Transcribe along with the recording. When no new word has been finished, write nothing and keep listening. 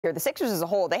The Sixers as a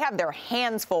whole, they have their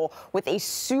hands full with a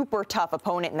super tough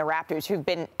opponent in the Raptors who've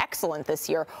been excellent this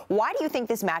year. Why do you think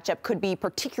this matchup could be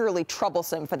particularly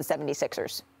troublesome for the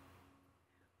 76ers?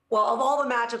 Well, of all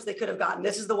the matchups they could have gotten,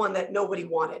 this is the one that nobody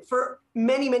wanted for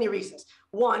many, many reasons.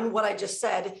 One, what I just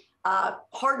said,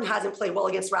 Harden hasn't played well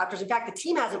against the Raptors. In fact, the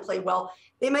team hasn't played well.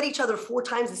 They met each other 4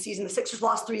 times this season. The Sixers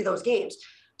lost 3 of those games.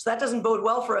 So that doesn't bode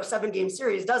well for a 7-game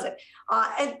series, does it?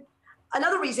 And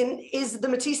another reason is the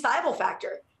Matisse Thybulle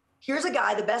factor. Here's a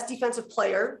guy, the best defensive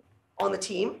player on the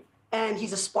team, and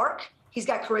he's a spark. He's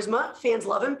got charisma. Fans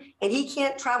love him. And he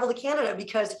can't travel to Canada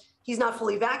because he's not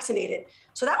fully vaccinated.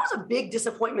 So that was a big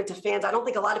disappointment to fans. I don't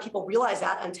think a lot of people realized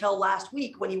that until last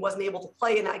week when he wasn't able to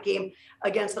play in that game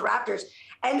against the Raptors.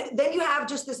 And then you have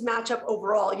just this matchup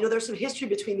overall. You know, there's some history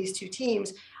between these two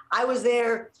teams. I was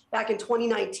there back in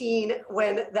 2019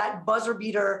 when that buzzer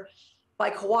beater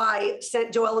by Kawhi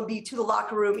sent Joel Embiid to the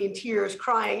locker room in tears,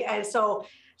 crying. And so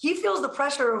he feels the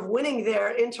pressure of winning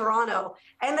there in Toronto.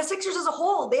 And the Sixers as a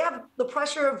whole, they have the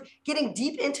pressure of getting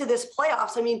deep into this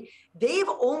playoffs. I mean, they've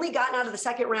only gotten out of the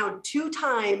second round 2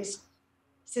 times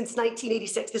since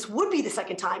 1986. This would be the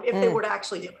second time if they were to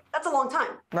actually do it. That's a long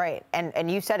time. Right. And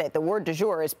you said it. The word du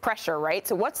jour is pressure, right?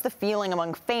 So what's the feeling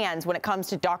among fans when it comes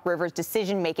to Doc Rivers'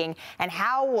 decision-making, and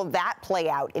how will that play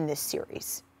out in this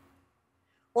series?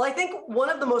 Well, I think one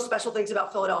of the most special things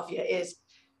about Philadelphia is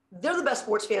they're the best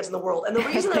sports fans in the world. And the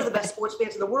reason they're the best sports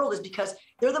fans in the world is because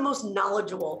they're the most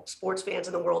knowledgeable sports fans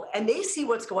in the world. And they see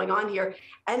what's going on here.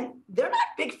 And they're not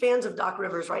big fans of Doc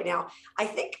Rivers right now. I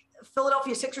think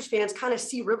Philadelphia Sixers fans kind of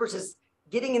see Rivers as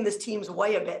getting in this team's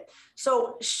way a bit.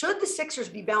 So should the Sixers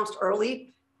be bounced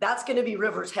early, that's going to be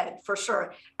Rivers' head for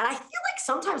sure. And I feel like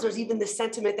sometimes there's even this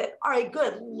sentiment that, all right,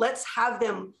 good, let's have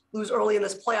them lose early in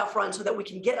this playoff run so that we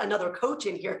can get another coach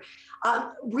in here.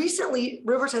 Recently,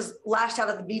 Rivers has lashed out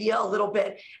at the media a little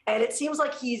bit, and it seems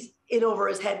like he's in over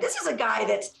his head. This is a guy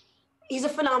he's a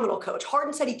phenomenal coach.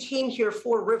 Harden said he came here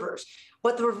for Rivers.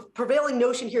 But the prevailing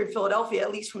notion here in Philadelphia,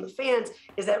 at least from the fans,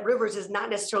 is that Rivers is not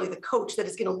necessarily the coach that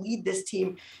is going to lead this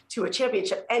team to a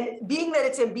championship. And being that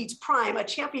it's Embiid's prime, a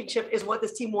championship is what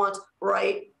this team wants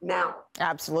right now.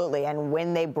 Absolutely. And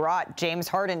when they brought James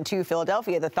Harden to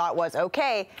Philadelphia, the thought was,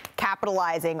 okay,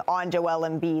 capitalizing on Joel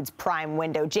Embiid's prime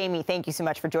window. Jamie, thank you so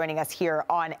much for joining us here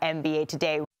on NBA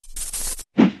Today.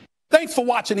 Thanks for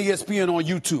watching ESPN on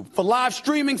YouTube. For live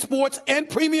streaming sports and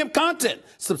premium content,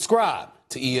 subscribe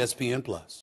to ESPN+.